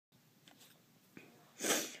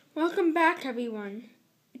Welcome back, everyone.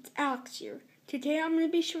 It's Alex here. Today I'm going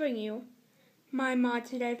to be showing you my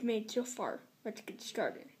mods that I've made so far. Let's get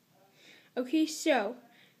started. Okay, so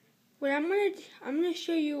what I'm going to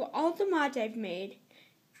show you all the mods I've made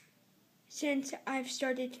since I've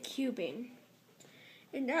started cubing.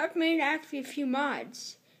 And I've made actually a few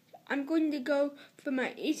mods. I'm going to go from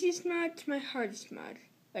my easiest mod to my hardest mod.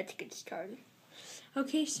 Let's get started.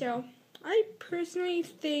 Okay, so I personally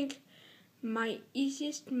think my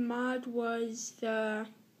easiest mod was my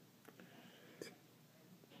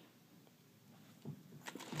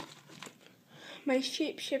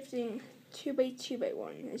shape-shifting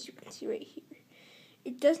 2x2x1, as you can see right here.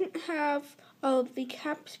 It doesn't have all of the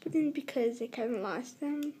caps put in because I kind of lost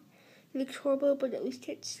them. It looks horrible, but at least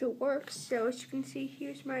it still works. So as you can see,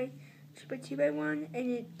 here's my 2x2x1, and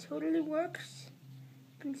it totally works.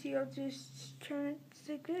 You can see I'll just turn it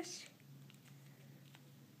like this.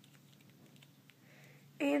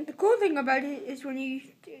 And the cool thing about it is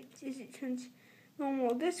it turns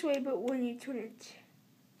normal this way, but when you turn it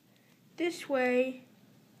this way,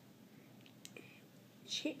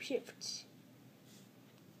 shape shifts.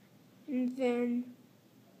 And then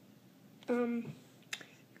you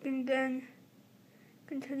can then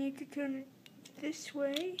continue to turn it this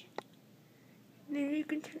way. And then you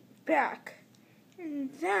can turn it back.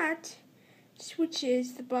 And that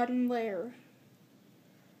switches the bottom layer.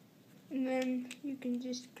 And then you can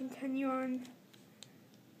just continue on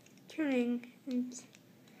turning,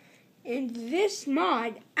 and this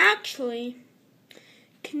mod actually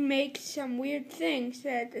can make some weird things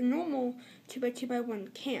that a normal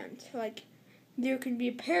 2x2x1 can't. Like, there could be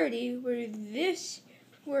a parity where this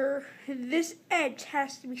edge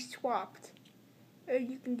has to be swapped.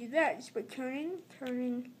 You can do that just by turning.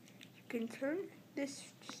 You can turn this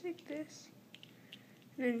just like this,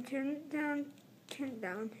 and then turn it down,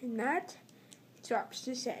 and that swaps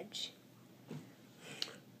this edge.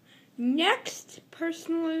 Next,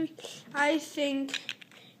 personally, I think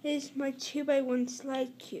is my 2x1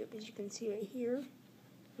 slide cube, as you can see right here.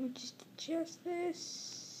 Let me just adjust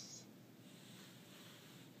this.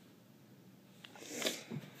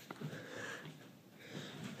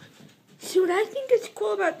 So what I think is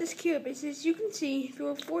cool about this cube is, as you can see, there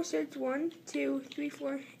are 4 sides, 1, 2, 3,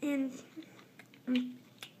 4, and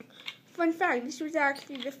fun fact, this was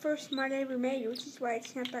actually the first mod I ever made, which is why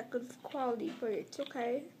it's not that good of quality, but it's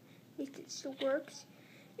okay. At least it still works.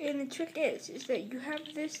 And the trick is that you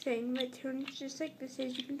have this thing that turns just like this,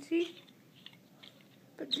 as you can see.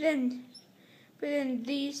 But then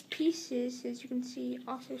these pieces, as you can see,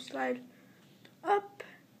 also slide up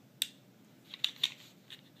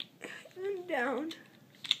and down.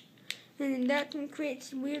 And that can create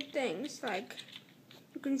some weird things, like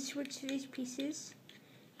you can switch to these pieces,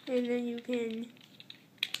 and then you can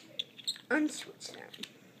unswitch them.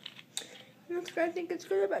 And that's what I think is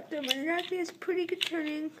good about them. And it actually has pretty good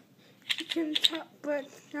turning. You can top, but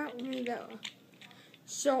not really that well.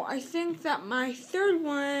 So I think that my third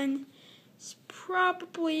one is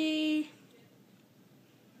probably,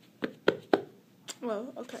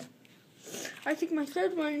 well, okay. I think my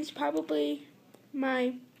third one is probably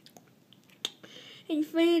my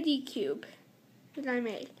infinity cube that I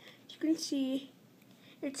made. You can see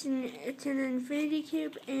it's an infinity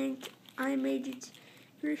cube, and I made it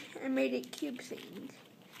cube themed.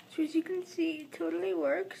 So as you can see, it totally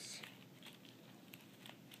works.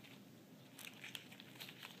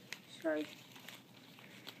 Sorry.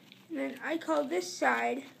 And then I call this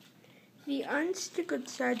side the unstickered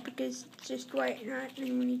side because it's just white,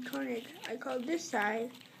 and when you turn it, I call this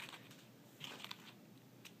side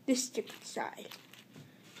the stickered side.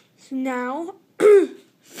 So now,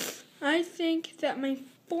 I think that my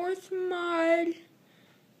fourth mod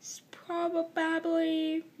is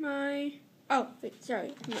probably my,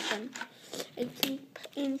 sorry, I'm not done.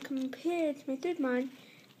 And compared to my third mod,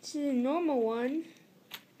 this is a normal one,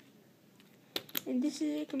 and this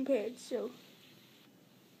is it compared, so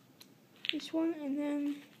this one, and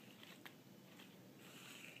then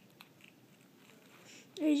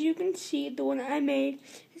as you can see, the one I made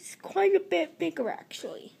is quite a bit bigger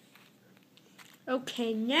actually.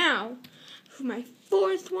 Okay, now for my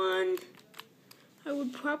fourth one, I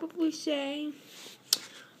would probably say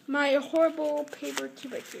my horrible paper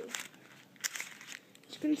 2x2.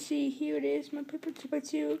 As you can see, here it is, my paper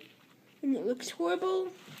 2x2, and it looks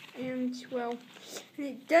horrible, and well, and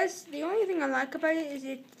it does, the only thing I like about it is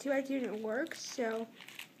it 2x2 and it works, so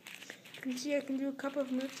you can see I can do a couple of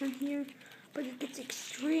moves on here, but it gets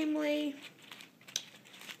extremely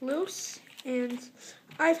loose, and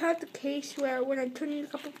I've had the case where when I turn it a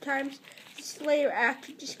couple of times, this layer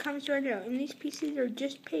actually just comes right out, and these pieces are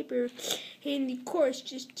just paper, and the core is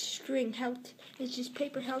just string held. It's just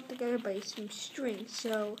paper held together by some string.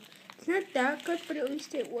 So it's not that good, but at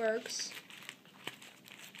least it works.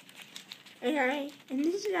 And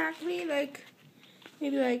this is actually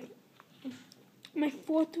maybe my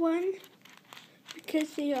fourth one,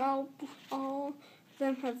 because they all of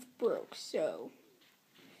them have broke. So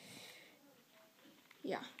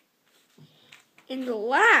yeah. And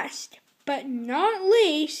last but not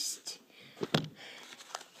least,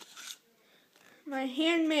 my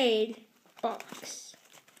handmade box.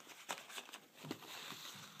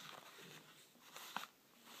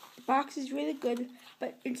 The box is really good,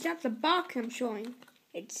 but it's not the box I'm showing.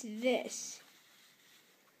 It's this.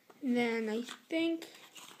 And then I think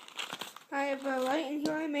I have a light in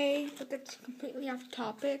here I made, but that's completely off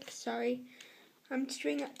topic. Sorry. I'm just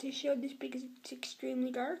trying not to show this because it's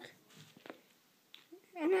extremely dark.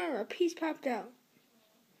 And a piece popped out.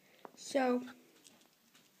 So,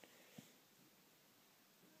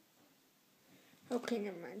 okay,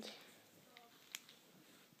 never mind.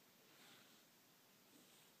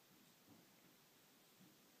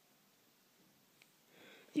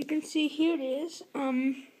 You can see here it is.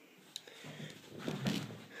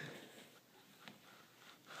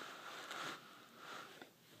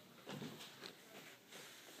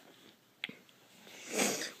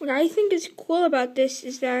 What I think is cool about this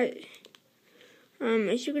is that,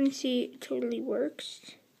 as you can see, it totally works.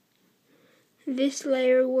 This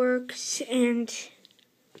layer works, and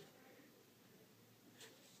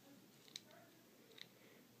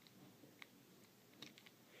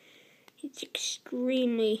it's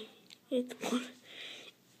extremely, it's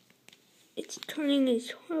turning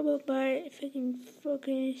this horrible, but if I can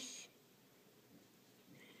focus.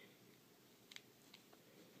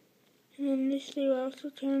 And then this layer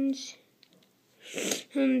also turns,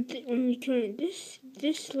 and when you turn it,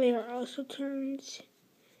 this layer also turns.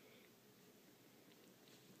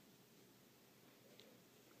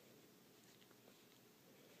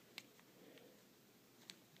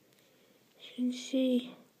 You can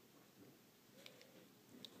see.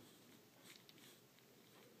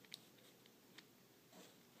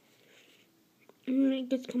 And it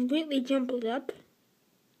gets completely jumbled up.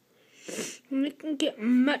 And it can get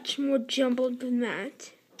much more jumbled than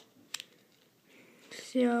that.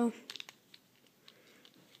 So,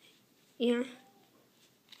 yeah.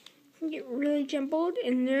 It can get really jumbled,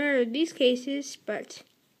 and there are these cases, but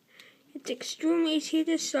it's extremely easy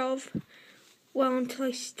to solve. Well, until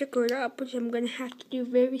I sticker it up, which I'm going to have to do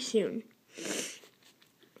very soon.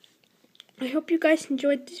 I hope you guys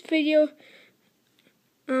enjoyed this video.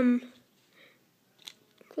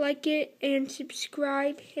 Like it and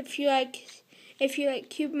subscribe if you like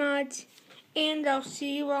CubeMods, and I'll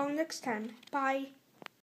see you all next time. Bye.